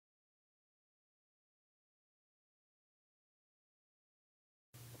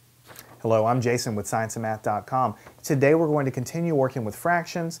Hello, I'm Jason with ScienceandMath.com. Today we're going to continue working with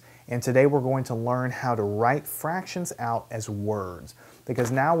fractions, and today we're going to learn how to write fractions out as words.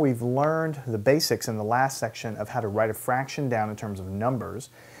 Because now we've learned the basics in the last section of how to write a fraction down in terms of numbers.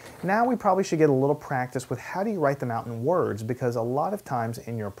 Now we probably should get a little practice with how do you write them out in words, because a lot of times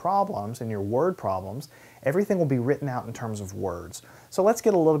in your problems, in your word problems, everything will be written out in terms of words. So let's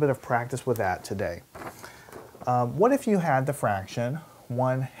get a little bit of practice with that today. What if you had the fraction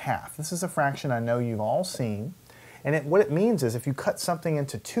 1/2? This is a fraction I know you've all seen. And what it means is if you cut something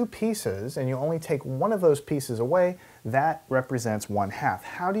into two pieces and you only take one of those pieces away, that represents 1/2.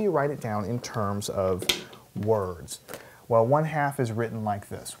 How do you write it down in terms of words? Well, 1/2 is written like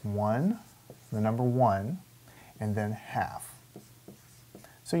this. 1, the number 1, and then half.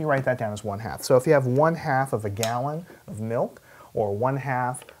 So you write that down as 1/2. So if you have 1/2 of a gallon of milk or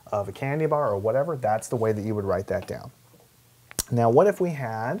 1/2 of a candy bar or whatever, that's the way that you would write that down. Now what if we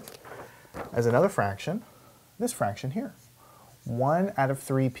had, as another fraction, this fraction here? 1 out of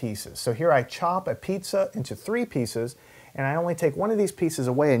 3 pieces. So here I chop a pizza into 3 pieces and I only take one of these pieces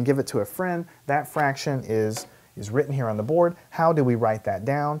away and give it to a friend. That fraction is written here on the board. How do we write that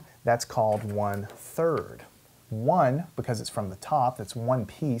down? That's called 1/3. 1, because it's from the top, that's one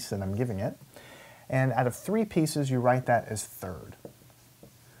piece that I'm giving it. And out of 3 pieces, you write that as third.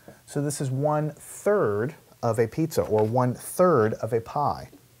 So this is 1/3 of a pizza, or 1/3 of a pie.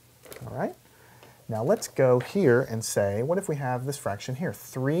 All right? Now let's go here and say, what if we have this fraction here?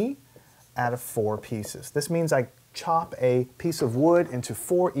 3 out of 4 pieces. This means I chop a piece of wood into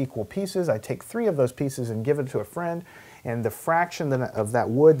 4 equal pieces. I take 3 of those pieces and give it to a friend, and the fraction of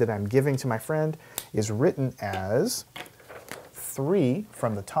that wood that I'm giving to my friend is written as 3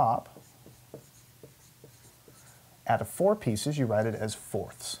 from the top. Out of 4 pieces, you write it as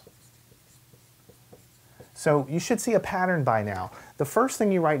fourths. So you should see a pattern by now. The first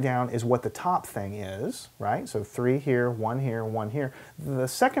thing you write down is what the top thing is, right? So 3 here, 1 here, 1 here. The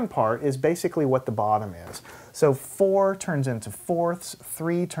second part is basically what the bottom is. So 4 turns into fourths,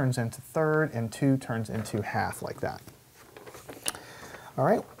 3 turns into third, and 2 turns into half, like that. All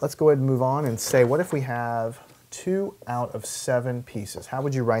right, let's go ahead and move on and say, what if we have 2 out of 7 pieces? How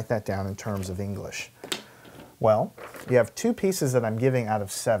would you write that down in terms of English? Well, you have 2 pieces that I'm giving out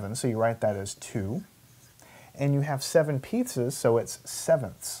of 7, so you write that as 2. And you have 7 pieces, so it's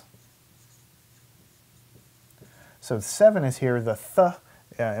sevenths. So 7 is here, the th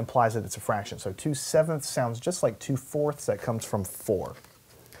implies that it's a fraction. So 2/7 sounds just like 2/4. That comes from 4.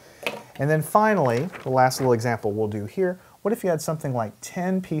 And then finally, the last little example we'll do here, what if you had something like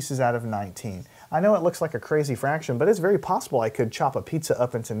 10 pieces out of 19? I know it looks like a crazy fraction, but it's very possible I could chop a pizza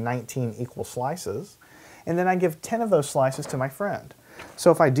up into 19 equal slices, and then I give 10 of those slices to my friend.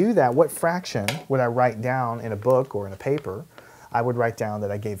 So if I do that, what fraction would I write down in a book or in a paper? I would write down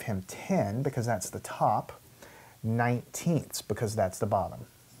that I gave him 10 because that's the top, 19ths because that's the bottom,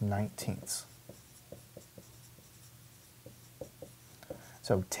 19ths.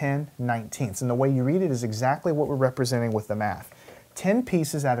 So 10 19ths. And the way you read it is exactly what we're representing with the math. 10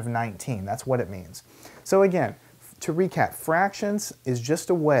 pieces out of 19, that's what it means. So again, to recap, fractions is just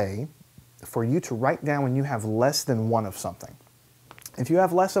a way for you to write down when you have less than one of something. If you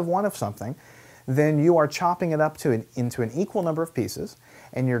have less of one of something, then you are chopping it up into an equal number of pieces,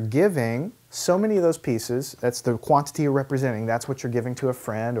 and you're giving so many of those pieces, that's the quantity you're representing, that's what you're giving to a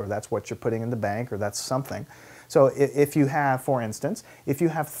friend, or that's what you're putting in the bank, or that's something. So if you have, for instance, if you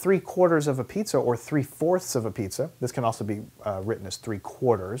have 3/4 of a pizza or 3/4 of a pizza, this can also be written as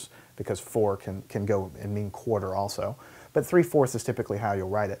 3/4 because 4 can go and mean quarter also. But 3/4 is typically how you'll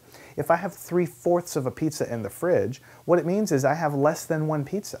write it. If I have 3/4 of a pizza in the fridge, what it means is I have less than 1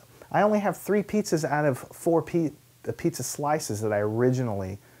 pizza. I only have 3 pizzas out of 4 pizza slices that I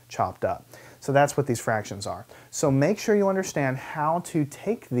originally chopped up. So that's what these fractions are. So make sure you understand how to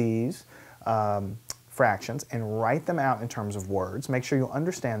take these fractions and write them out in terms of words. Make sure you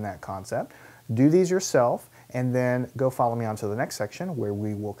understand that concept. Do these yourself, and then go follow me on to the next section where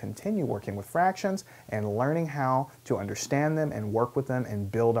we will continue working with fractions and learning how to understand them and work with them and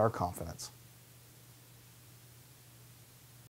build our confidence.